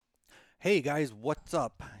Hey guys, what's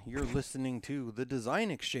up? You're listening to The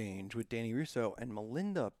Design Exchange with Danny Russo and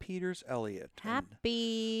Melinda Peters Elliott. And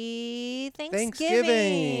Happy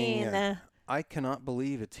Thanksgiving! Thanksgiving. I cannot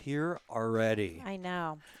believe it's here already. I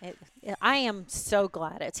know. I am so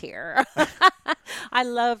glad it's here. I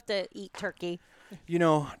love to eat turkey. You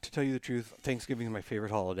know, to tell you the truth, Thanksgiving is my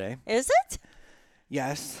favorite holiday. Is it?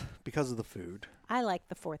 Yes, because of the food. I like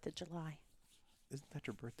the 4th of July. Isn't that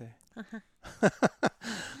your birthday?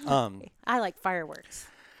 I like fireworks.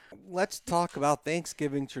 Let's talk about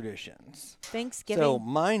Thanksgiving traditions. Thanksgiving. So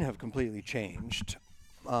mine have completely changed.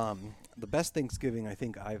 The best Thanksgiving I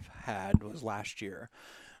think I've had was last year.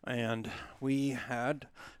 And we had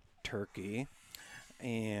turkey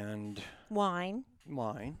and Wine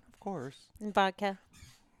wine, of course. and vodka.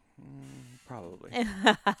 Probably.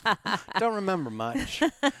 Don't remember much.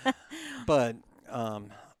 But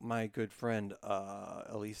my good friend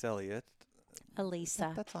Elise Elliott.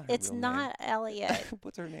 Elisa. That's not her It's real not Elliot. name.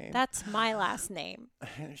 What's her name? That's my last name.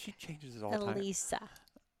 She changes it all the time. Elisa.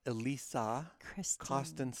 Elisa Christine.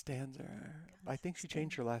 Kostenstanzer. I think she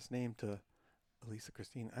changed her last name to Elisa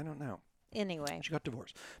Christine. I don't know. Anyway. She got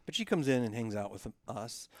divorced. But she comes in and hangs out with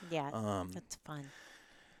us. Yeah, that's fun.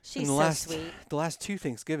 She's And so the last, sweet. The last two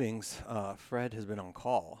Thanksgivings, Fred has been on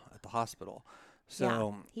call at the hospital.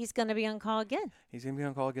 So Yeah. He's going to be on call again. he's going to be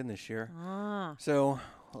on call again this year. Ah. So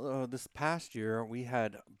this past year, we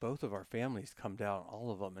had both of our families come down,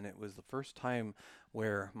 all of them. And it was the first time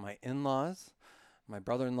where my in-laws, my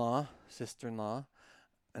brother-in-law, sister-in-law,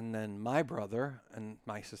 and then my brother and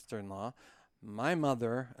my sister-in-law, my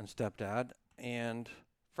mother and stepdad, and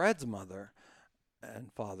Fred's mother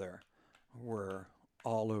and father were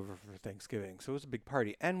all over for Thanksgiving. So it was a big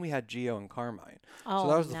party. And we had Gio and Carmine. Oh, So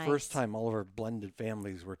that was the nice. first time all of our blended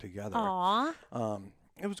families were together. Aw.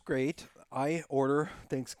 It was great. I order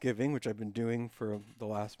Thanksgiving, which I've been doing for the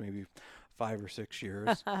last maybe 5 or 6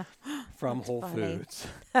 years from That's Whole funny. Foods.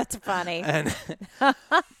 That's funny. And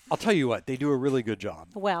I'll tell you what, they do a really good job.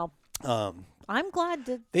 Well, Um, I'm glad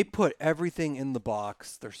to. they put everything in the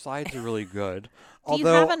box. Their sides are really good. Do you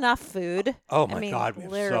have enough food? Oh I my mean, God, we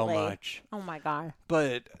have so literally. much. Oh my God.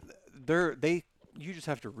 But you just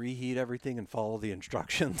have to reheat everything and follow the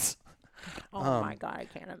instructions. Oh my God. I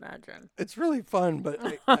can't imagine. It's really fun, but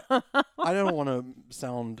I don't want to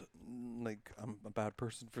sound like I'm a bad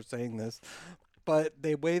person for saying this, but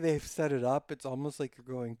the way they've set it up, it's almost like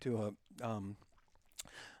you're going to a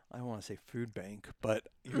I don't want to say food bank, but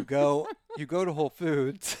you go to Whole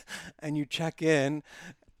Foods and you check in,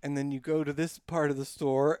 and then you go to this part of the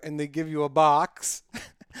store and they give you a box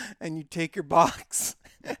and you take your box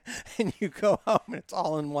and you go home and it's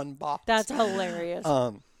all in one box. That's hilarious.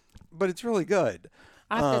 But it's really good.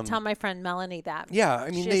 I have to tell my friend Melanie that. Yeah, I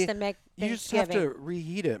mean, She has to make you just have to Thanksgiving.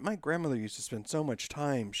 reheat it. My grandmother used to spend so much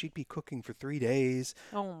time. She'd be cooking for 3 days.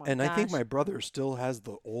 Oh my And gosh. I think my brother still has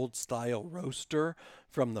the old style roaster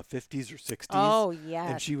from the 50s or 60s. Oh yeah.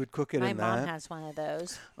 And she would cook it My in mom that. has one of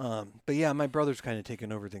those. But yeah, my brother's kind of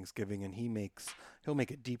taken over Thanksgiving, and he'll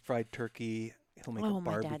make a deep fried turkey. He'll make Oh, a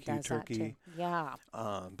my dad barbecue does turkey. that too. Yeah.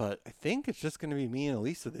 But I think it's just going to be me and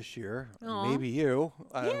Elisa this year. Aw. Maybe you.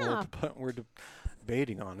 Yeah. We're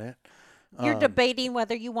debating on it. You're debating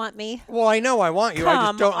whether you want me. Well, I know I want you. I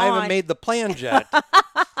Come just don't. I haven't on. made the plans yet.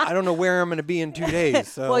 I don't know where I'm going to be in 2 days.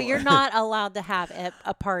 So Well, you're not allowed to have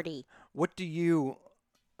a party. What do you?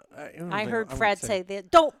 I heard Fred say that.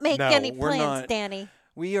 Don't make No, any we're plans, not. Danny.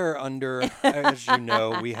 We are under, as you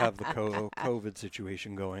know, we have the COVID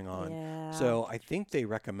situation going on. Yeah. So I think they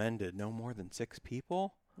recommended no more than 6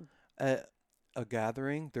 people at a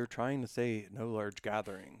gathering. They're trying to say no large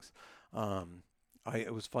gatherings.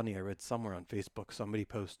 It was funny. I read somewhere on Facebook, somebody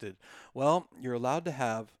posted, well, you're allowed to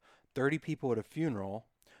have 30 people at a funeral,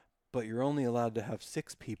 but you're only allowed to have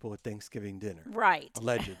 6 people at Thanksgiving dinner. Right.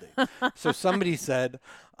 Allegedly. So somebody said,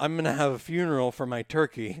 I'm going to have a funeral for my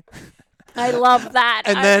turkey. I love that.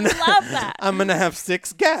 And I then love that. I'm going to have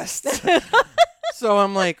 6 guests. So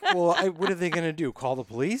I'm like, well, what are they going to do? Call the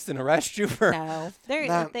police and arrest you for No,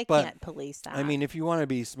 that? they But, can't police that. I mean, if you want to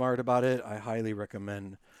be smart about it, I highly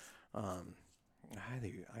recommend.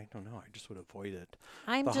 I don't know. I just would avoid it.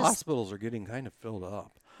 The hospitals are getting kind of filled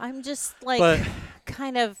up. I'm just like But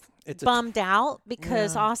kind of it's bummed out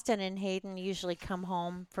because Yeah. Austin and Hayden usually come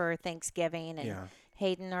home for Thanksgiving, and Yeah.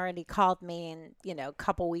 Hayden already called me and a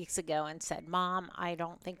couple weeks ago and said, "Mom, I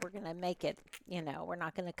don't think we're gonna make it. We're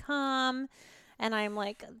not gonna come." And I'm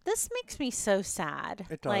like, this makes me so sad.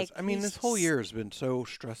 It does. Like, I mean, he's this whole just- year has been so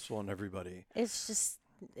stressful on everybody.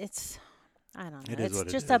 it's I don't know. It is It's what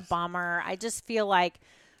it just a is. bummer. I just feel like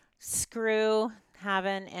screw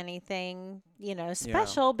having anything, Yeah.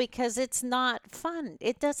 special because it's not fun.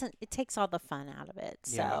 It takes all the fun out of it.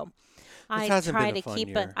 Yeah. So This I hasn't try been a to fun keep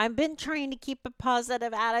year. I've been trying to keep a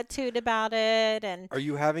positive attitude about it. Are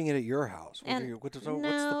you having it at your house? And What's the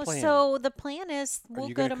no, plan? so the plan is Are we'll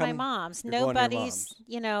you go gonna to my come? mom's. You're going to your Nobody's,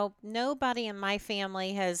 mom's. nobody in my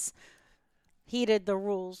family has heeded the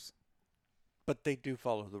rules. But they do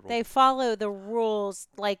follow the rules. They follow the rules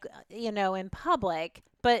like, in public,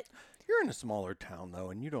 but You're in a smaller town though,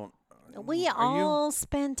 and you don't. we Are all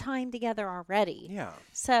spend time together already. you? Yeah.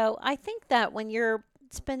 So I think that when you're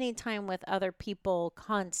spending time with other people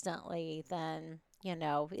constantly, then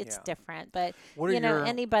it's Yeah. different. But What are your?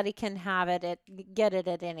 anybody can have get it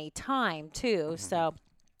at any time too. Mhm. So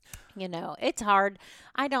it's hard.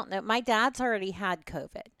 I don't know. My dad's already had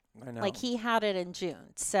COVID. I know. Like he had it in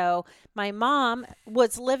June. So my mom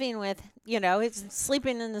was living with, he's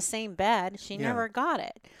sleeping in the same bed. She Yeah. never got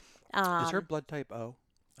it. Is her blood type O?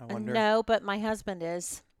 I wonder. No, but my husband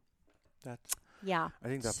is. That's. Yeah. I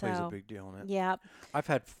think that plays a So, big deal in it. Yeah. I've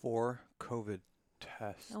had 4 COVID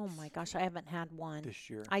tests. Oh my gosh, I haven't had one. This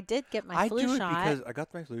year. I did get my I flu do it shot. because I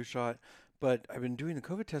got my flu shot, but I've been doing the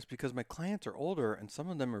COVID test because my clients are older and some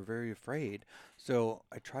of them are very afraid. So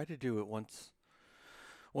I try to do it once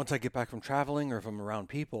I get back from traveling or if I'm around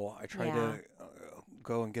people. I try to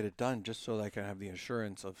go and get it done just so that I can have the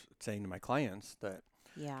assurance of saying to my clients that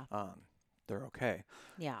Yeah. they're okay.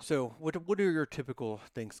 Yeah. So what are your typical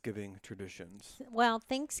Thanksgiving traditions? Well,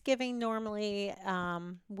 Thanksgiving normally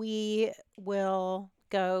we will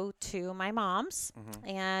go to my mom's Mhm.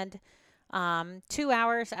 and 2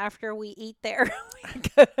 hours after we eat there, we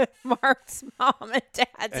go to Mark's mom and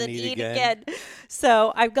dad's and eat eat again. again.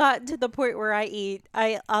 So I've gotten to the point where I'll eat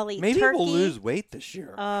Maybe turkey. we'll lose weight this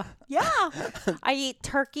year. Yeah. I eat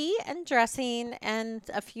turkey and dressing and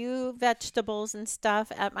a few vegetables and stuff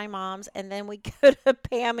at my mom's. And then we go to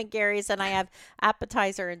Pam and Gary's and I have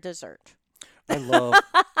appetizer and dessert. I love.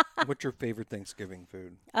 What's your favorite Thanksgiving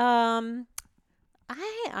food? I'm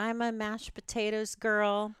a mashed potatoes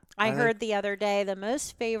girl. I I heard like- the other day the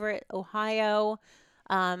most favorite Ohio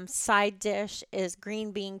side dish is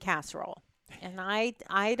green bean casserole. And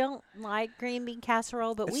I don't like green bean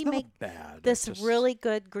casserole, but It's we not make bad. this It's just- really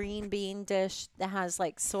good green bean dish that has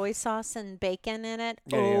like soy sauce and bacon in it.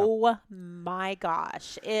 Yeah, yeah. Oh my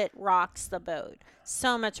gosh. It rocks the boat.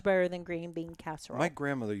 So much better than green bean casserole. My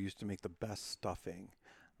grandmother used to make the best stuffing,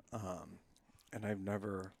 and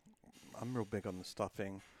I'm real big on the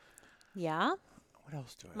stuffing. Yeah. What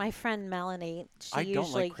else do I? My friend Melanie, she I don't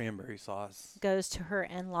usually like cranberry sauce. goes to her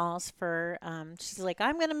in-laws for she's like,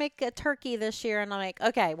 I'm gonna make a turkey this year, and I'm like,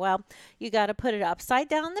 okay, well, you got to put it upside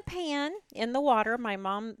down in the pan in the water. My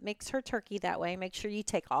mom makes her turkey that way. Make sure you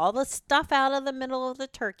take all the stuff out of the middle of the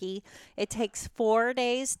turkey. It takes 4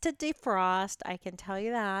 days to defrost, I can tell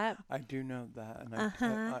you that. I do know that, and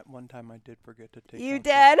I one time I did forget to take. You out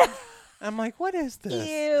did. I'm like, what is this?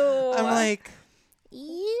 Ew. I'm like,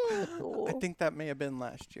 Ew. I think that may have been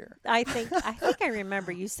last year. I think I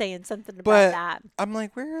remember you saying something about But that. I'm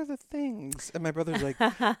like, where are the things? And my brother's like,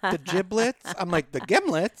 the giblets. I'm like, the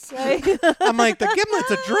gimlets. I'm like, the gimlet's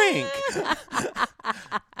a drink.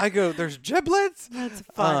 I go, there's giblets. That's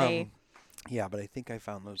funny. Yeah, but I think I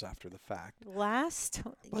found those after the fact. Last,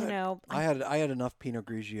 But I had enough Pinot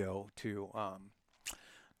Grigio to.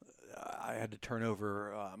 I had to turn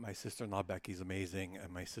over. My sister-in-law Becky's amazing,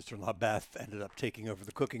 and my sister-in-law Beth ended up taking over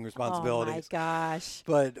the cooking responsibilities. Oh my gosh,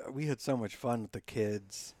 But we had so much fun with the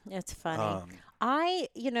kids. it's funny.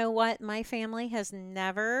 You know what? My family has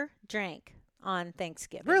never drank on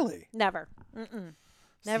Thanksgiving. Really? Never. Mm-mm.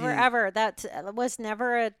 Never See- ever. That was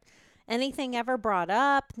never anything ever brought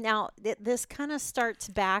up. Now this kind of starts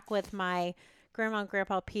back with my grandma and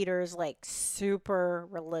grandpa Peter's like super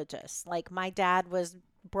religious. Like my dad was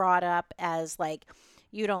brought up as like,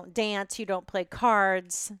 you don't dance, you don't play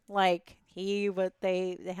cards. Like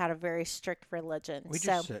they had a very strict religion. We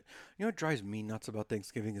just said, you know what drives me nuts about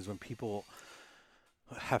Thanksgiving is when people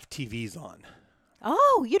have TVs on.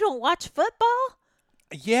 Oh, you don't watch football?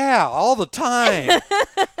 Yeah, all the time.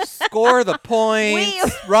 Score the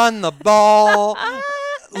points, run the ball.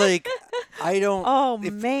 Like, I don't. Oh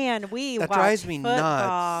if- man, we that watch drives me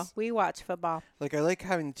football. nuts. We watch football. Like, I like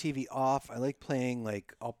having the TV off. I like playing,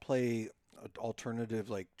 like, I'll play alternative,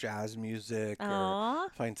 like, jazz music or Aw.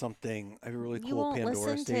 find something. I have a really You cool won't Pandora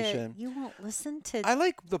listen station. to. You won't listen to I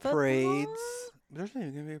like the football? parades. There's not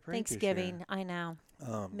even going to be a parade this year. Thanksgiving. I know.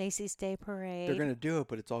 Macy's Day Parade. They're going to do it,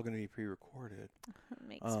 but it's all going to be pre-recorded. It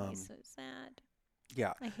makes me so sad.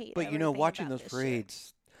 Yeah. I hate. But, you know, everything watching about those this shit.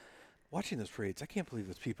 parades, I can't believe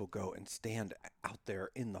those people go and stand out there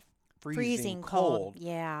in the freezing cold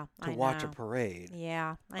Yeah, to I watch a know. parade.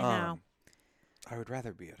 Yeah, I know. I would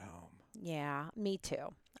rather be at home. Yeah, me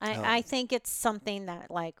too. Um, I think it's something that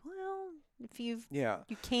like, well, if yeah.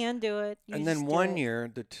 you can do it, you And then just do one it.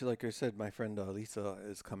 year, like I said, my friend Lisa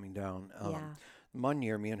is coming down. Yeah. One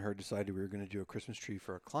year, me and her decided we were going to do a Christmas tree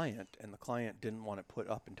for a client, and the client didn't want it put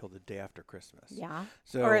up until the day after Christmas. Yeah.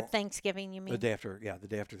 So Or at Thanksgiving, you the mean? day after, yeah, the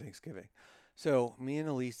day after Thanksgiving. So me and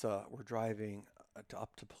Elisa were driving up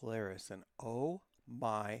to Polaris, and oh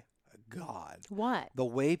my God, What? the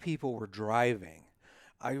way people were driving.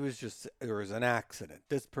 There was an accident.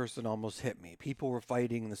 This person almost hit me. People were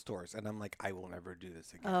fighting in the stores. And I'm like, I will never do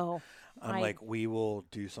this again. Oh, I'm I like, we will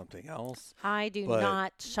do something else. I do But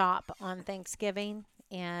not shop on Thanksgiving,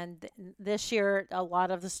 and this year a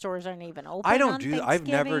lot of the stores aren't even open I don't on do, I've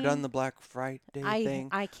never done Thanksgiving. the Black Friday I thing.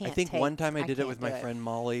 I I can't think one take time I I did it can't with do my it. friend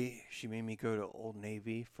Molly. She made me go to Old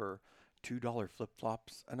Navy for $2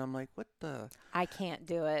 flip-flops. And I'm like, what the? I can't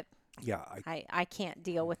do it. Yeah. I can't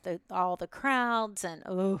deal with all the crowds and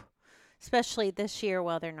especially this year.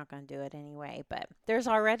 Well, they're not going to do it anyway, but there's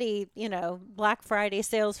already, Black Friday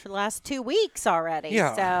sales for the last 2 weeks already.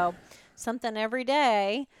 Yeah. So something every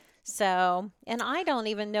day. So, and I don't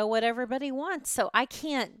even know what everybody wants. So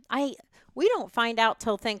we don't find out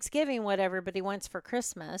till Thanksgiving what everybody wants for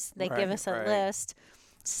Christmas. They give Right, us a right. list.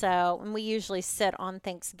 So, and we usually sit on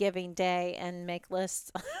Thanksgiving Day and make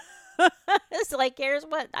lists. It's like, here's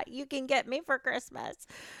what you can get me for Christmas.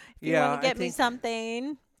 If you Yeah, want to I get me think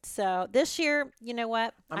something. So this year, you know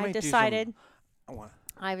what? I I might do some- decided I want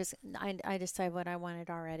I decided what I wanted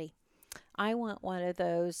already. I want one of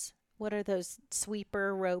those. What are those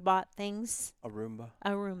sweeper robot things? a Roomba.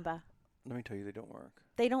 A Roomba. Let me tell you, they don't work.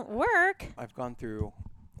 They don't work. I've gone through,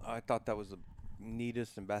 I thought that was the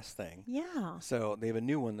neatest and best thing. Yeah. So they have a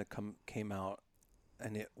new one that came out,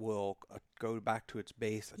 and it will go back to its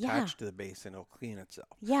base, Yeah. attach to the base, and it'll clean itself.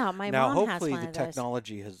 Yeah, my Now, mom has hopefully, one the of those.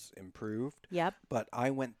 technology has improved. Yep. But I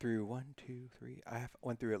went through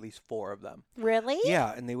went through at least 4 of them. Really?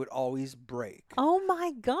 Yeah, and they would always break. Oh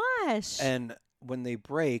my gosh. And when they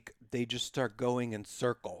break, they just start going in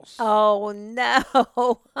circles. Oh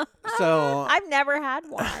no. So I've never had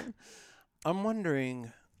one. I'm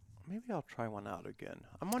wondering, maybe I'll try one out again.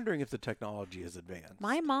 I'm wondering if the technology is advanced.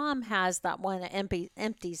 My mom has that one that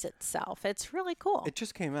empties itself. It's really cool. It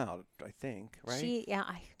just came out, I think, right?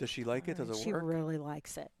 Does she like it? Does it She work? really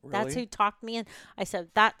likes it. That's Really? who talked me in. I said,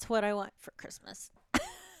 that's what I want for Christmas.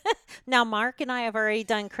 Now, Mark and I have already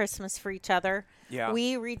done Christmas for each other. Yeah.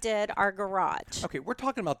 We redid our garage. Okay, we're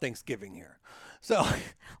talking about Thanksgiving here. So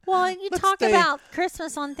Well, you Let's talk stay- about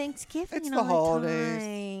Christmas on Thanksgiving It's all the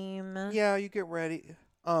holidays. time. yeah, you get ready.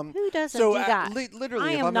 Who doesn't So do that? literally,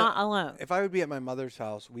 I if am I'm not alone. if I would be at my mother's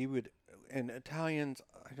house, we would, and Italians,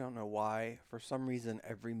 I don't know why, for some reason,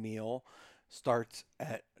 every meal starts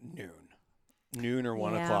at noon or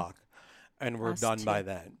 1 Yeah. o'clock, and we're Us done too. by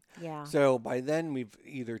then. Yeah. So by then we've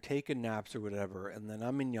either taken naps or whatever, and then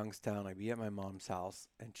I'm in Youngstown. I'd be at my mom's house,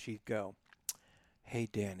 and she'd go, "Hey,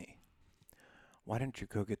 Danny, why don't you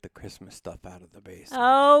go get the Christmas stuff out of the basement?"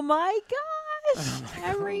 Oh my gosh. I'm like,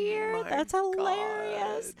 Every "Oh year. my That's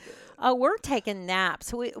hilarious. God." Oh, we're taking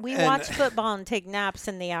naps. We And- watch football and take naps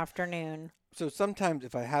in the afternoon. So sometimes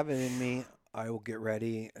if I have it in me, I will get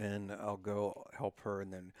ready and I'll go help her,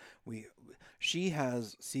 and then she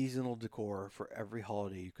has seasonal decor for every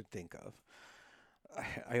holiday you could think of.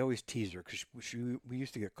 I always tease her because we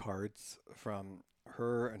used to get cards from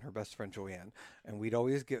her and her best friend Joanne, and we'd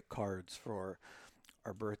always get cards for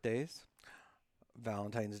our birthdays,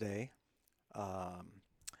 Valentine's Day. I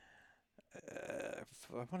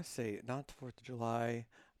want to say not the 4th of July,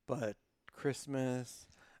 but Christmas.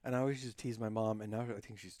 And I always just tease my mom, and now I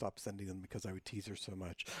think she stopped sending them because I would tease her so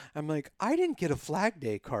much. I'm like, I didn't get a Flag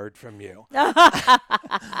Day card from you.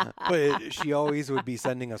 But she always would be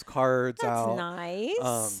sending us cards That's out.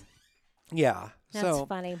 nice. Yeah. That's so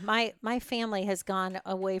funny. My family has gone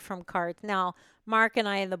away from cards. Now, Mark and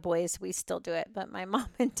I and the boys, we still do it, but my mom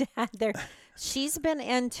and dad, she's been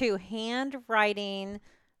into handwriting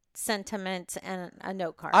sentiments and a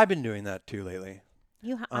note card. I've been doing that too lately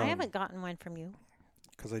I haven't gotten one from you.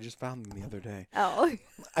 because I just found them the other day. Oh,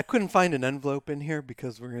 I couldn't find an envelope in here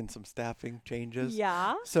because we're in some staffing changes.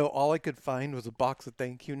 yeah. So all I could find was a box of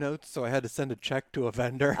thank you notes. So I had to send a check to a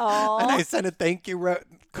vendor. Aw. And I sent a thank you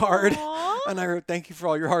card. Aw. And I wrote, "Thank you for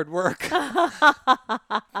all your hard work."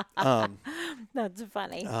 That's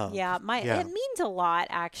funny. Oh, Yeah, yeah. it means a lot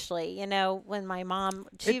actually. When my mom,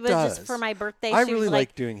 she It was just does. for my birthday. I she really was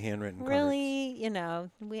like doing handwritten cards.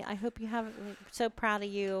 really, I hope you have. We're so proud of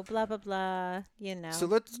you. Blah blah blah. So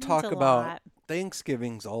let's means talk a about lot.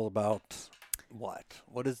 Thanksgiving's all about what?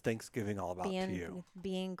 What is Thanksgiving all about to you?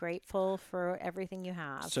 Being grateful for everything you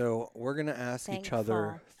have. So we're going to ask each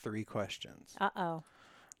other Thankful. 3 questions. Uh-oh.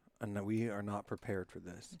 And we are not prepared for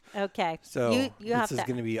this. Okay. So you this have is to.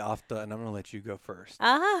 going to be off the, and I'm going to let you go first.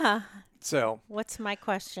 Ah. So What's my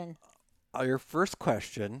question? your first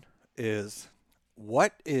question is,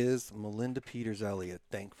 what is Melinda Peters Elliott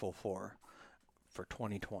thankful for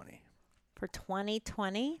 2020? For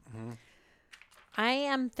 2020? Mm-hmm. I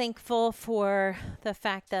am thankful for the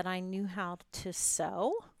fact that I knew how to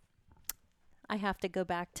sew. I have to go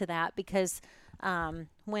back to that because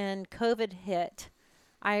when COVID hit,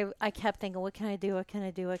 I kept thinking, what can I do? What can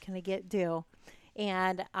I do? What can I do?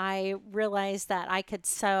 And I realized that I could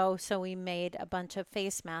sew, so we made a bunch of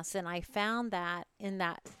face masks. And I found that in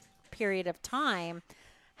that period of time,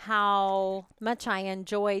 how much I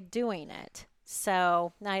enjoyed doing it.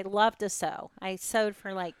 So I love to sew. I sewed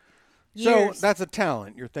for like years. So that's a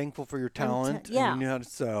talent. You're thankful for your talent yeah. and you know how to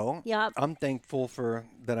sew. Yep. I'm thankful for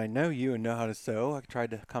that I know you and know how to sew. I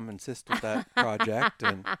tried to come and assist with that project,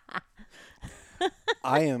 and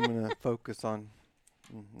I am going to focus on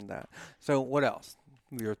that. So what else?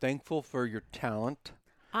 You're thankful for your talent.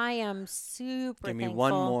 I am super Give me thankful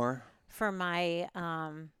one more. for my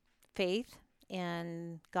faith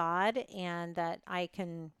in God, and that I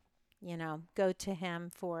can, go to Him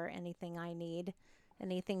for anything I need,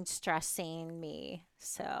 anything stressing me.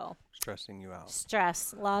 So Stressing you out.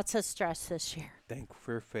 lots of stress this year. Thankful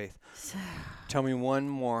for your faith. So Tell me one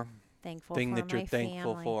more thankful thing for that you're my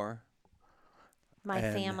thankful family. for. My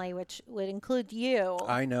And family, which would include you.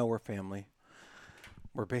 I know we're family.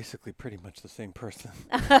 We're basically pretty much the same person,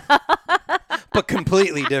 but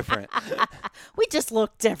completely different. We just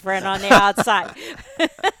look different on the outside.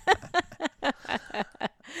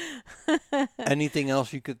 Anything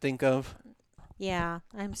else you could think of? Yeah,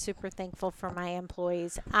 I'm super thankful for my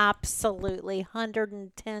employees. Absolutely,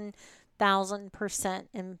 110,000%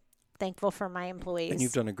 am thankful for my employees. And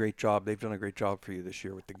you've done a great job. They've done a great job for you this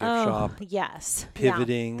year with the gift Oh, shop. yes.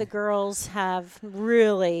 Pivoting. Yeah. The girls have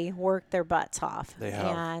really worked their butts off. They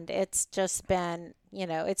have. And it's just been,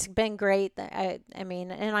 it's been great. I mean,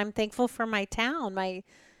 and I'm thankful for my town, my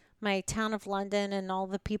town of London, and all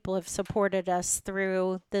the people have supported us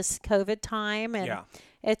through this COVID time. And Yeah.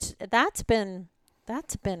 that's been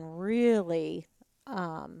really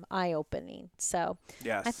eye-opening. So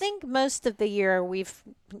Yes. I think most of the year we've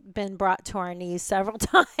been brought to our knees several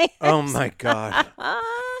times. Oh my God.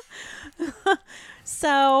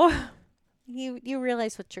 So you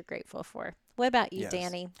realize what you're grateful for. What about you, Yes.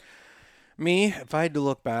 Danny? Me, if I had to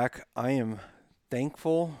look back, I am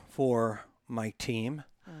thankful for my team.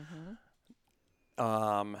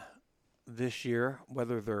 This year,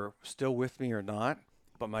 whether they're still with me or not,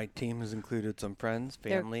 but my team has included some friends,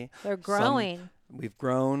 family. They're growing. We've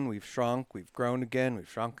grown, we've shrunk, we've grown again, we've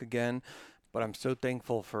shrunk again. But I'm so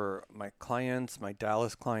thankful for my clients, my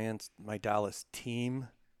Dallas team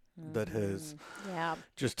that has Yeah.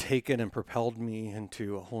 just taken and propelled me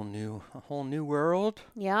into a whole new world.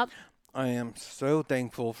 Yep. I am so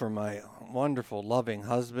thankful for my wonderful, loving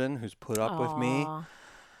husband who's put up with me. Aw.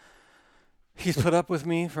 He's put up with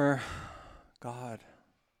me for, God,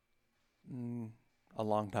 a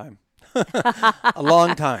long time. A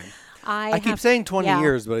long time. I keep saying 20 yeah.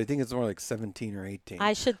 years, but I think it's more like 17 or 18.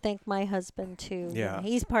 I should thank my husband too. Yeah.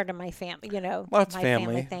 He's part of my family, Well, that's my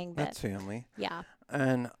family. thing. But That's family. yeah.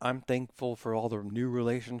 And I'm thankful for all the new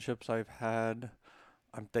relationships I've had.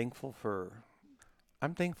 I'm thankful for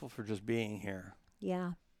just being here.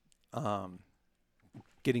 Yeah.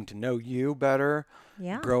 Getting to know you better,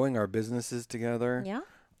 Yeah. growing our businesses together. Yeah.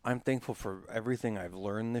 I'm thankful for everything I've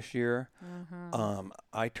learned this year.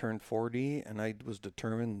 I turned 40 and I was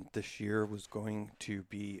determined this year was going to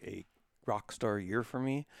be a rock star year for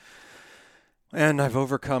me. And I've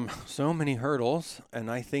overcome so many hurdles, and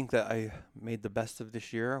I think that I made the best of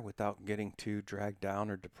this year without getting too dragged down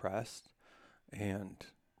or depressed, and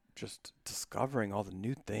just discovering all the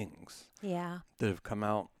new things Yeah. that have come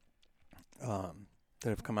out of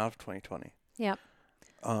 2020. Yep.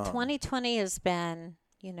 2020 has been,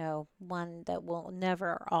 one that we'll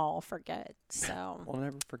never all forget. So We'll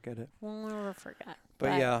never forget it. we'll never forget.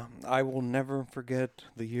 But yeah, I will never forget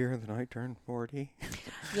the year that I turned 40.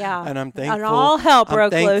 Yeah. And I'm thankful. And all hell I'm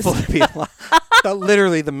broke loose. thankful to be alive.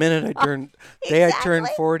 Literally, the minute I turned, day I turned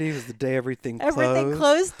Exactly. 40 was the day everything closed. Everything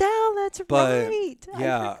closed down. That's But, right.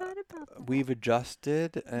 yeah, I forgot about that. We've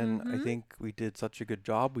adjusted, and I think we did such a good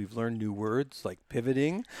job. We've learned new words like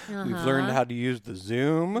pivoting. We've learned how to use the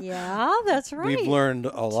Zoom. Yeah, that's right. We've learned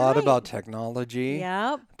a lot right. about technology.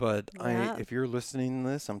 Yep. But Yep. if you're listening to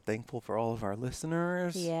this, I'm thankful for all of our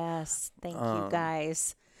listeners. Yes. Thank you,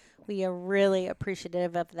 guys. we are really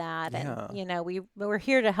appreciative of that. Yeah. And, we're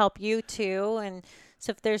here to help you too. And so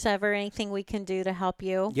if there's ever anything we can do to help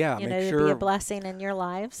you, Yeah, to make be sure a blessing in your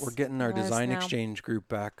lives. we're getting our let us design know. exchange group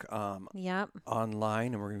back Yep.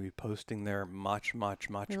 online, and we're going to be posting there much We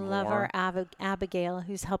more. love our Abigail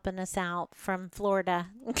who's helping us out from Florida.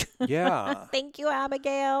 Yeah. Thank you,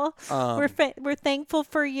 Abigail. Um, We're thankful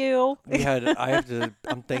for you.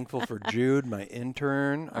 I'm thankful for Jude, my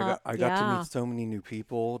intern. I got to yeah. meet so many new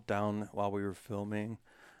people down while we were filming.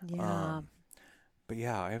 Yeah. But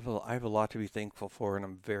yeah, I have a lot to be thankful for, and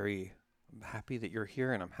I'm happy that you're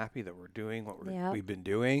here, and I'm happy that we're doing what Yep. we've been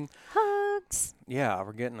doing. Hugs. Yeah,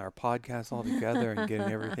 we're getting our podcast all together and getting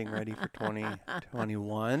everything ready for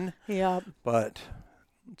 2021. Yep. But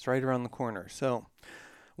it's right around the corner. So,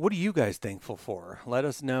 what are you guys thankful for? Let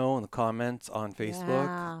us know in the comments on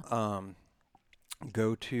Facebook. Yeah.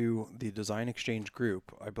 Go to the Design Exchange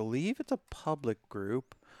group. I believe it's a public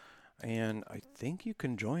group, and I think you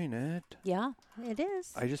can join it. Yeah, it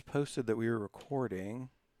is. I just posted that we were recording.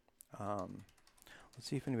 Let's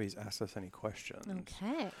see if anybody's asked us any questions.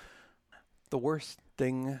 Okay. The worst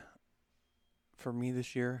thing for me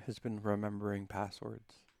this year has been remembering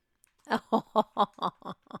passwords.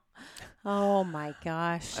 Oh my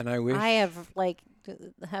gosh. And I wish I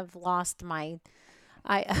have lost my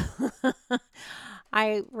I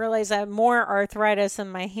I realized I have more arthritis in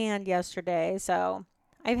my hand yesterday, so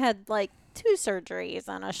I've had 2 surgeries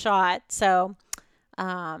and a shot. So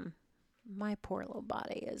my poor little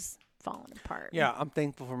body is falling apart. Yeah, I'm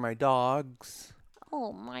thankful for my dogs.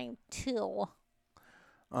 Oh, mine too.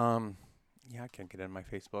 Yeah, I can't get in my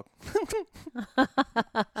Facebook.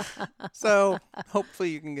 So hopefully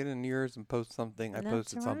you can get in yours and post something. I That's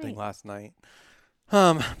posted something right. last night.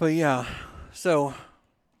 But yeah, so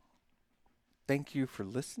thank you for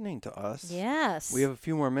listening to us. Yes. We have a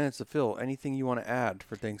few more minutes to fill. Anything you want to add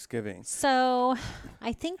for Thanksgiving? So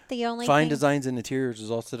I think the only Fine thing, Designs and Interiors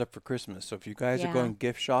is all set up for Christmas. So if you guys are Yeah. going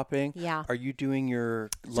gift shopping, Yeah. are you doing your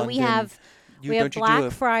So London? we have don't you Black do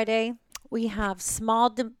Friday. We have small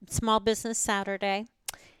business Saturday,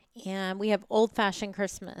 and we have Old Fashioned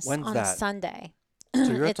Christmas When's on that? Sunday. so it's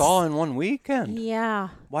it's- all in one weekend? Yeah.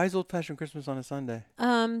 Why is Old Fashioned Christmas on a Sunday?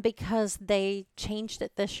 Because they changed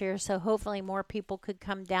it this year, so hopefully more people could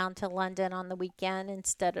come down to London on the weekend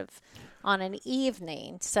instead of on an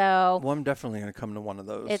evening. So Well, I'm definitely going to come to one of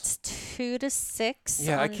those. it's 2 to 6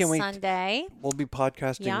 Yeah, I on can't wait. Sunday. We'll be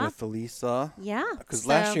podcasting Yeah. with Elisa. Yeah. Because so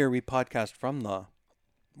last year we podcast from the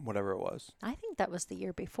whatever it was. I think that was the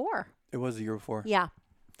year before. It was the year before. Yeah.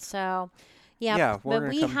 So, yeah. Yeah, we're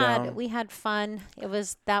but gonna come down. we had fun.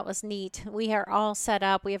 That was neat. We are all set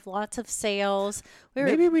up. We have lots of sales.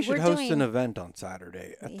 Maybe we should we're host doing- an event on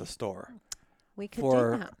Saturday at the store We could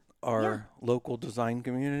for do that. our local design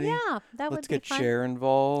community. Yeah, that Let's would be get fun. Cher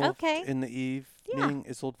involved. Okay. In the evening.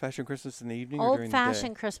 Is Old Fashioned Christmas in the evening or Old during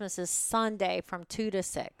Fashioned Christmas is Sunday from 2 to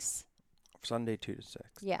 6. the day? Sunday 2 to 6.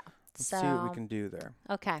 Yeah. Let's so see what we can do there.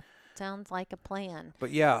 okay, sounds like a plan.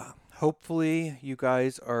 But yeah, hopefully you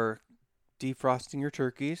guys are defrosting your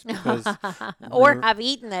turkeys because Or we're- have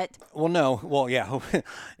eaten it. well, no. Well, yeah.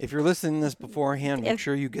 If you're listening to this beforehand, make If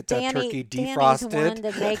sure you get that turkey Danny's defrosted.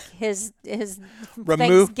 one to make his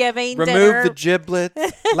Remove- Thanksgiving Remove dinner. the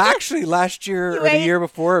giblets. Actually, last year You or the ate- year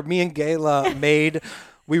before, me and Gayla made.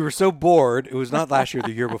 We were so bored. It was not last year,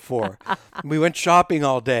 the year before. We went shopping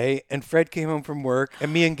all day, and Fred came home from work,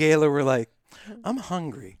 and me and Gayla were like, "I'm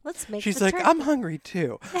hungry." Let's make She's the like, turkey. "I'm hungry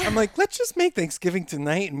too." I'm like, "Let's just make Thanksgiving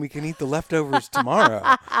tonight, and we can eat the leftovers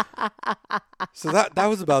tomorrow." So that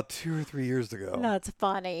was about 2 or 3 years ago. That's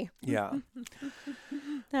funny. Yeah.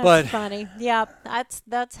 That's But- funny. Yeah,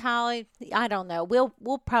 that's how I don't know.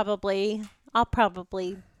 I'll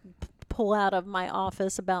probably pull out of my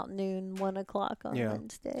office about noon, 1 o'clock on Yeah.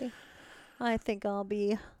 Wednesday. I think I'll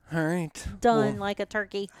be All right. done Well, like a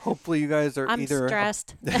turkey. hopefully you guys are I'm either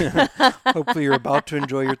stressed. hopefully you're about to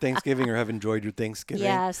enjoy your Thanksgiving or have enjoyed your Thanksgiving.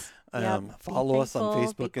 Yes. Yep. Be Follow us on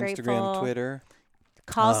thankful, Facebook, be Instagram, grateful. Twitter.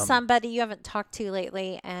 Call Um, somebody you haven't talked to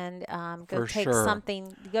lately, and go For take sure.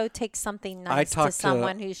 something. Go take something I nice to talked to-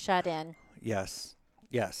 someone who's shut in. Yes.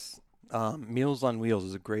 Yes. Meals on Wheels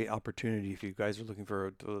is a great opportunity if you guys are looking for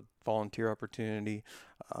a volunteer opportunity.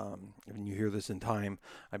 When you hear this in time,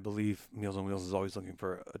 I believe Meals on Wheels is always looking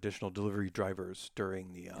for additional delivery drivers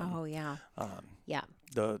during the Oh yeah, yeah,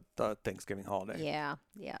 the Thanksgiving holiday. yeah,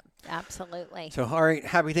 yeah. Absolutely. So, all right,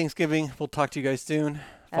 happy Thanksgiving. We'll talk to you guys soon.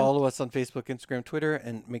 Follow us on Facebook, Instagram, Twitter,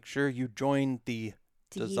 and make sure you join the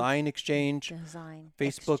Design Exchange Design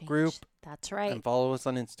Facebook group. That's right. and follow us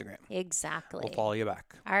on Instagram. Exactly. We'll follow you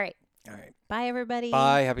back. All right. All right. Bye, everybody.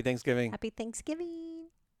 Bye. Happy Thanksgiving. Happy Thanksgiving.